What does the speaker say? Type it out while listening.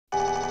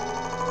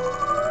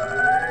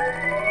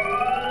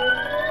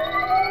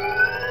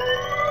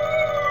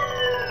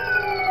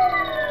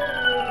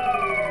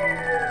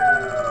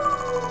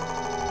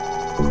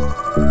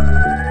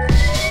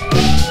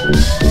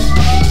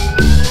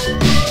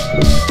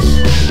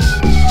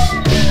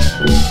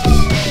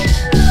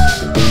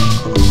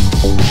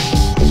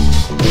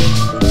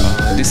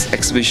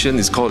exhibition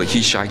is called The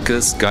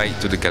Hitchhiker's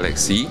Guide to the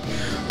Galaxy.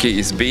 Okay,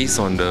 it's based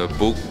on the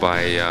book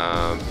by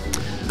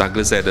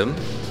Douglas Adams.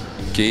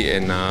 Okay,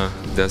 and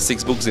there are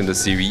 6 books in the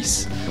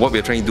series. What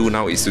we're trying to do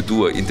now is to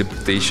do an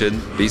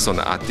interpretation based on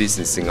the artists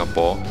in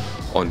Singapore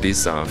on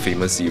this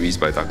famous series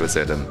by Douglas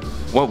Adams.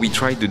 What we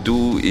try to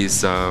do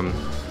is go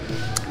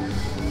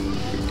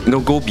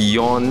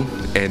beyond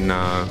and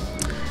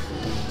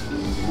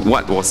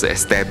what was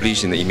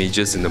established in the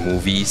images in the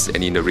movies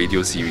and in the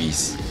radio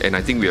series. And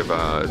I think we have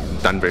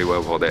done very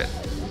well for that.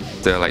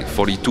 There are like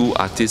 42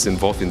 artists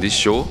involved in this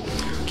show.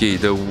 Okay,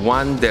 the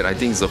one that I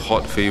think is a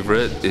hot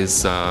favorite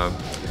is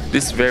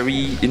this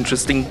very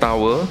interesting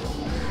tower.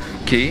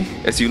 Okay,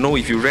 as you know,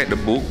 if you read the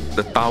book,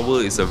 the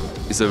tower is a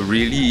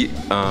really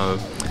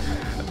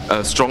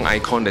a strong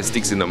icon that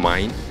sticks in the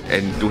mind.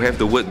 And to have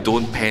the word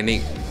 "Don't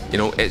Panic,"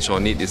 etched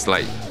on it is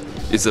like,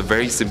 it's a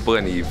very simple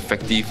and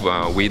effective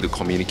way to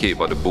communicate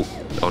about the book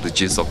or the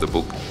gist of the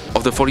book.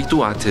 Of the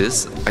 42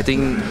 artists, I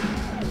think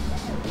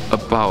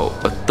about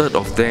a third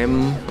of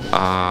them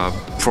are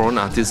foreign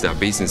artists that are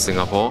based in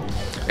Singapore,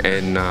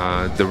 and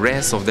the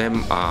rest of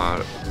them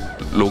are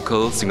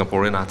local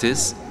Singaporean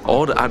artists.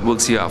 All the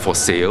artworks here are for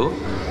sale.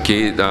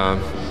 Okay,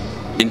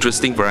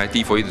 interesting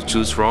variety for you to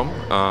choose from.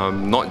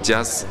 Not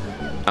just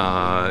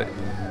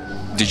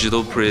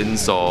digital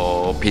prints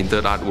or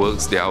painted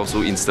artworks. There are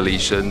also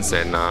installations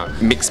and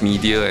mixed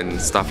media and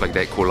stuff like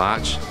that,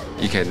 collage.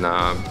 You can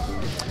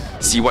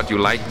see what you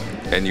like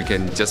and you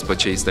can just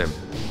purchase them.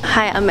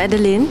 Hi, I'm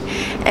Adeline,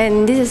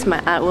 and this is my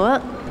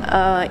artwork.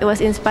 It was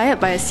inspired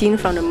by a scene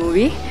from the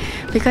movie,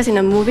 because in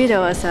the movie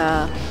there was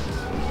a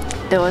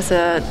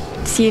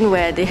scene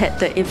where they had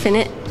the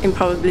infinite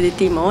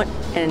improbability mode,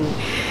 and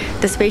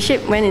the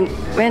spaceship went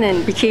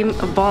and became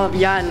a ball of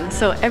yarn.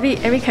 So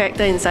every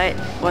character inside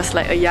was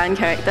like a yarn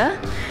character.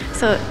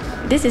 So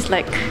this is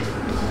like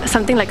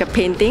something like a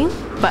painting,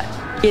 but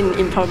in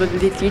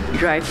improbability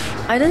drive.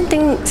 I don't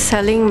think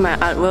selling my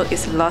artwork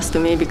is lost to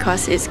me,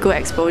 because it's good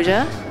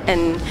exposure,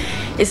 and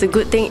it's a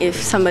good thing if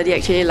somebody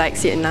actually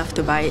likes it enough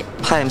to buy it.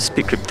 Hi, I'm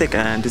Speak Cryptic,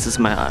 and this is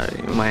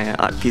my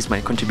art piece,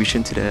 my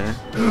contribution to the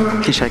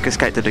Hitchhiker's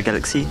Guide to the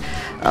Galaxy.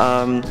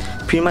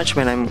 Pretty much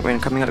when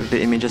coming up with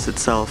the images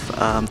itself,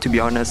 to be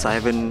honest,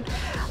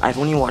 I've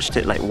only watched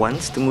it like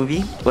once, the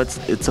movie. What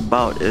it's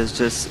about is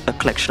just a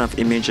collection of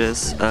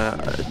images,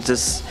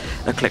 just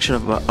a collection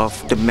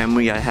of the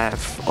memory I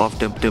have of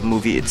the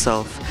movie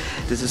itself.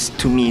 This is,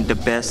 to me, the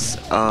best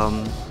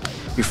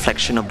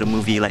reflection of the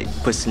movie, like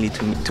personally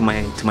to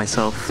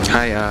myself.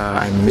 Hi,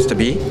 I'm Mr.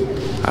 B.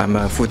 I'm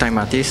a full-time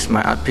artist.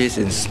 My art piece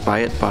is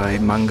inspired by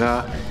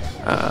manga,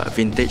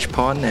 vintage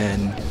porn,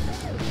 and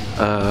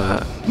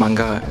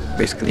manga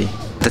basically.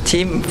 The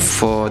theme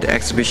for the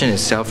exhibition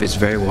itself is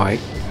very wide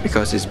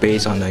because it's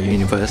based on the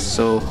universe,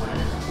 so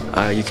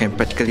you can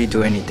practically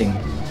do anything.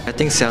 I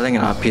think selling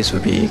an art piece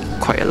would be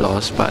quite a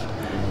loss, but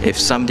if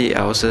somebody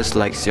else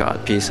likes your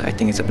art piece, I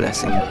think it's a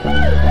blessing.